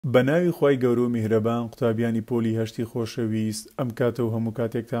بە ناوی خۆی گەورە و میهرەبان قوتابیانی پۆلی هەشتی خۆشەویست ئەم کاتە و هەموو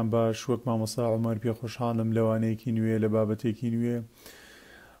کاتێکتان باش وەک مامۆستا عومەر پێ خۆشحاڵم لەوانەیەکی نوێ لە بابەتێکی نوێ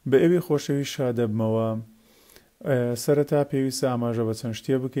بە ئێوێ خۆشەویست شادەبمەوە. سەرەتا پێویستە ئاماژە بە چەند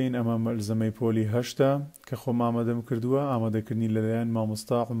شتێ بکەین. ئەمە مەلزەمەی پۆلی هەشتە کە خۆم ئامادەم کردووە، ئامادەکردنی لەلایەن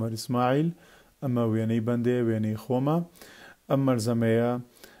مامۆستا عومەر ئیسماعیل. ئەمە وێنەی بەندێ، وێنەی خۆمە. ئەم مەلزەمەیە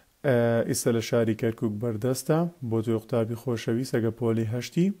ئیسە لە شاری کەرکووک بەردەستە بۆ تۆی قوتابی خۆشەویست ئەگە پۆلی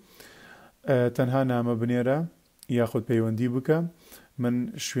هەشتی تەنها نامە بنێرە یاخود پەیوەندی بکە. من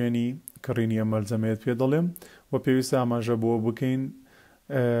شوێنی کڕینی ئەم مەلزەمەیەت پێ دەڵێم و پێویستە ئاماژە بۆ بکەین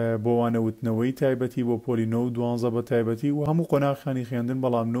بۆ وانەوتنەوەی تایبەتی بۆ پۆلی 9 و 12 بە تایبەتی و هەموو قۆناغەکانی خوێندن،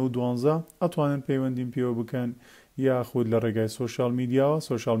 بەڵام 9 و 12 ئەتوانن پەیوەندیم پێوە بکەن یاخود لە ڕێگای سۆشیال میدیاوە.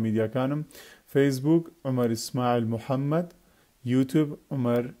 سۆشیال میدیاکانم فەیسبوک عومەر ئیسماعیل محەممەد، یوتیوب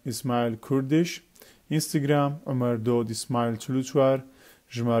عومەر ئیسماعیل کوردش، ئینستاگرام عومەر دۆد ئیسماعیل 44،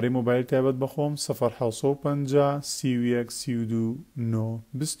 ژمارەی موبایل تایبەت بەخۆم 0750 31 32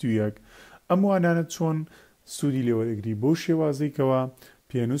 921. ئەم وانانت چۆن سوودی لێوەرەگری بۆ شێوازەیەکەوە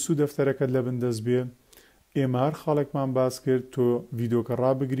پێنووس و دەفتەرەکەت لە بندەست بێ. ئێمە هەر خاڵێکمان باس کرد تۆ ڤیدۆکە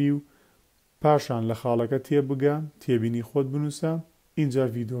ڕابگری و پاشان لە خاڵەکە تێبگە، تێبینی خۆت بنووسە، اینجا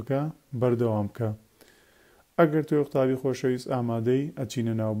ڤیدۆکە بەردەوام بکە. ئەگەر تۆی قوتابی خۆشەویست ئامادەی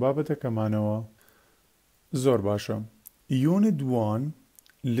ئەچینە ناو بابەتەکەمانەوە. زۆر باشە. Unit 1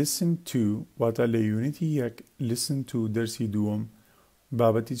 Listen to واتە لە یونیتی 1 Listen to دەرسی دووەم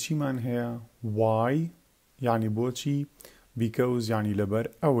بابەتی چیمان هەیە؟ Why یعنی بۆچی، because یعنی لەبەر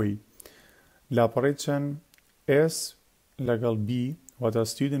ئەوەی. لاپەڕەی چەند S لەگەڵ B واتە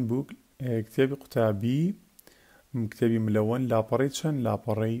student book کتێبی قوتابی، کتێبی ملەوەن لاپەڕەی چەند؟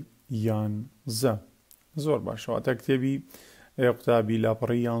 لاپەڕەی 11. زۆر باشەوە تا کتێبی قوتابی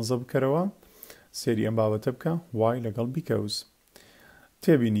لاپەڕەی 11 بکەرەوە، سێری ئەم بابەتە بکە وای لەگەڵ because.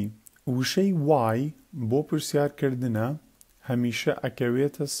 تێبینی وشەی وای بۆ پرسیارکردنە هەمیشە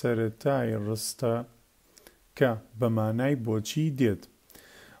ئەکەوێتە سەرەتای ڕستە کە بە مانای بۆچی دێت.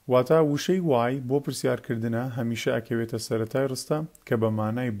 واتە وشەی وای بۆ پرسیارکردنە هەمیشە ئەکەوێتە سەرەتای ڕستە کە بە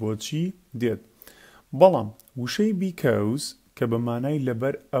مانای بۆچی دێت. بەڵام وشەی because کە بە مانای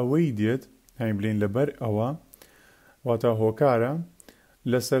لەبەر ئەوەی دێت، هەین بڵێن لەبەر ئەوە، واتە هۆکارە،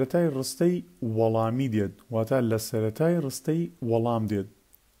 لە سەرەتای ڕستەی وەڵامی دێت، واتە لە سەرەتای ڕستەی وەڵام دێت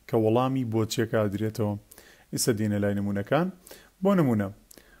کە وەڵامی بۆچیەکە درێتەوە. ئیسە دێنە لای نمونەکان. بۆ نمونە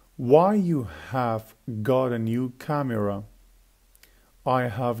Why you have got a new camera. I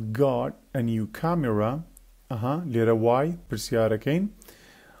have got a new camera. لێرە why پرسیارەکەین،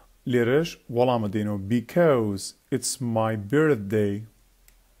 لێرەش وەڵامە دێنەوە because it's my birthday.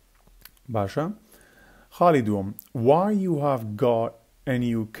 باشە. خاڵی دووەم Why you have got a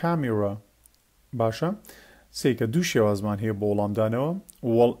new camera. باشە. سێکە دوو شێوازمان هەیە بۆ وەڵامدانەوە.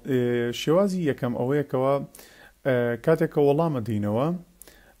 شێوازی یەکەم ئەوەیەکەوە کاتێککە وەڵامە دینەوە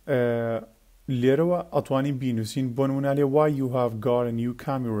لێرەوە ئەتوانین بینوسین بۆ نمونە Why you have got a new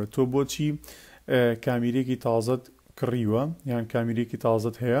camera. تۆ بۆچی کامیرێکی تازەت کڕیوە یان کامیرێکی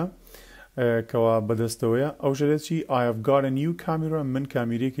تازەت هەیە کەوا بەدەستەوەیە. ئەو ژەرەی I have got a new camera، من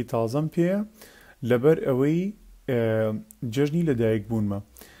کامیرێکی تازەم پێیە لەبەر ئەوەی جەژنی لەدایک بوونمە.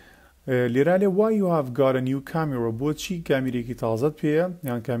 لێرە لێ Why you have got a new camera، بۆچی کامیرێکی تازەت پێیە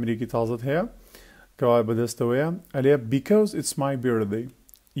یان کامیرێکی تازەت هەیە کەوا بەدەستەوەیە، ئەلێ because it's my birthday.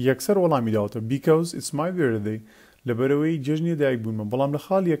 یەکسەر وەڵامی داوتە because it's my birthday، لەبەرەوەی جەژنی لەدایک بوونمە. بەڵام لە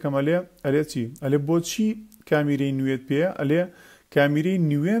خاڵ یەکەم ئەلێ چی؟ ئەلێ بۆچی کامیرەی نوێت پێیە؟ ئەلێ کامیرەی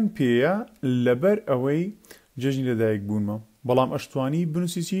نوێم پێیە لەبەر ئەوەی جەژنی لەدایک بوونمە. بەڵام ئەشتوانی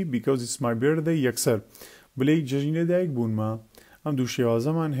بنووسی چی؟ because it's my birthday یەکسەر بڵێ جەژنی لەدایک بوونمە. ئەم دوو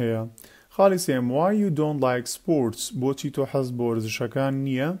شێوازەمان هەیە. خاڵی سێم Why you don't like sports، بۆچی تۆ حەز بە وەرزشەکان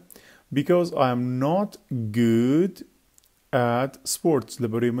نییە؟ because I am not good at sports،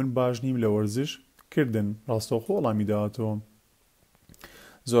 لەبەرەوەی من باش نیم لە وەرزش کردن. ڕاستەوخۆ وەڵامی داهاتەوە.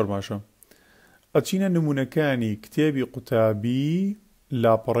 زۆر باشە. ئەچینە نمونەکانی کتێبی قوتابی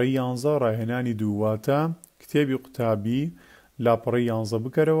لاپەڕەی 11 ڕاهێنانی 2 واتە کتێبی قوتابی لاپەڕەی 11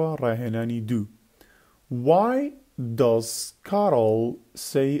 بکەرەوە ڕاهێنانی 2. Why does Carol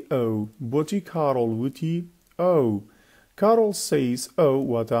say oh؟ بۆچی کارۆڵ وتی oh؟ Carol says oh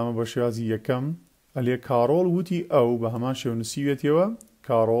واتە ئەمە بە شێوازی یەکەم، ئەلێ کارۆڵ وتی oh بە هەمان شێوە نووسیوێتەوە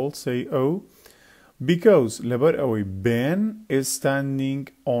Carol say oh because لەبەر ئەوەی Ben is standing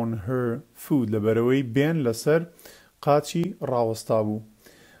on her foot، لەبەرەوەی Ben لەسەر قاچی ڕاوەستا بوو.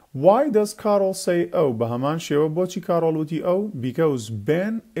 Why does Carol say oh؟ بە هەمان شێوە بۆچی کارۆڵ وتی oh because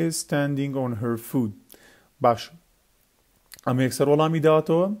Ben is standing on her foot. باش ئەمە یەکسەر وەڵامی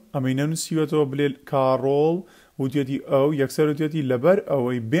داوەتەوە، ئەمەی نەنووسیوێتەوە بلێ کارۆڵ وتێتی ئەو یەکسەر وتێتی لەبەر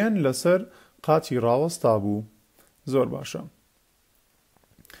ئەوەی بێن لەسەر قاتی ڕاوەستا بوو. زۆر باشە.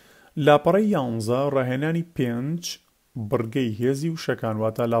 لاپەڕەی 11 ڕاهێنانی 5 بڕگەی هێزی وشەکان.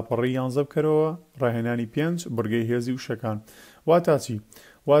 واتە لاپەڕەی 11 بکەرەوە ڕاهێنانی 5 بڕگەی هێزی وشەکان. واتە چی؟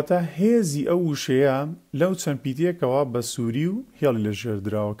 واتە هێزی ئەو وشەیە لەو چەند پیتێکەوە بە سووری و هێڵی لە ژێر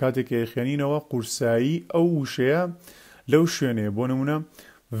درراوە. کاتێک یەخێنینەوە قورسایی ئەو وشەیە لەو شوێنەیە. بۆ نمونە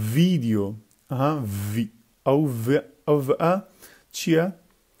ڤیدیۆ ئەو ڤە چییە؟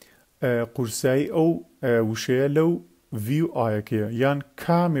 قورسایی ئەو وشەیە لەو ڤیو ئایەکەیە. یان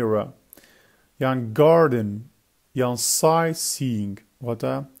کامێرا یان گاردن یان سایت سینگ.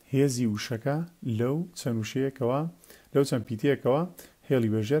 واتە هێزی وشەکە لەو چەند وشەیەکەوە لەو چەند پیتەیەکەوە هێڵی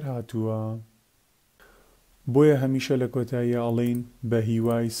بەژێر هاتووە. بۆیە هەمیشە لە کۆتاییە ئەڵێن بە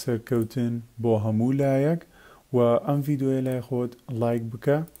هیوای سەرکەوتن بۆ هەموو لایەک و ئەم ڤیدیۆیە لای خۆت لایک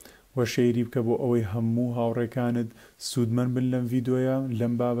بکە و شەیری بکە بۆ ئەوەی هەموو هاوڕێکانت سوودمەند بن لەم ڤیدیۆیە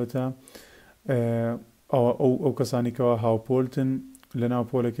لەم بابەتە. ئەو کەسانی کەوا هاوپۆلتن لە ناو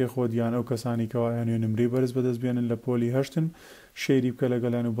پۆلەکەی خۆت یان ئەو کەسانی کەوا یانوێ نمرەی بەرز بەدەست بێنن لە پۆلی 8 شەیری بکە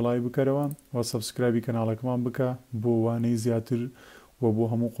لەگەڵیان و بڵای بکەرەوە و سەبسکرایبی کەناڵەکەمان بکە بۆ وانەی زیاتر و بۆ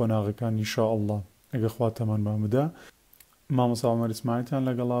هەموو قۆناغەکان ئینشاءالله. ئەگە خوا تەمان بامەدا. مامۆستا عومەر ئیسماعیلتان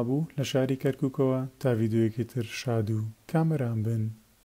لەگەڵا بوو لە شاری کەرکووکەوە تا ڤیدیۆیەکی تر شاد و کامەران بن.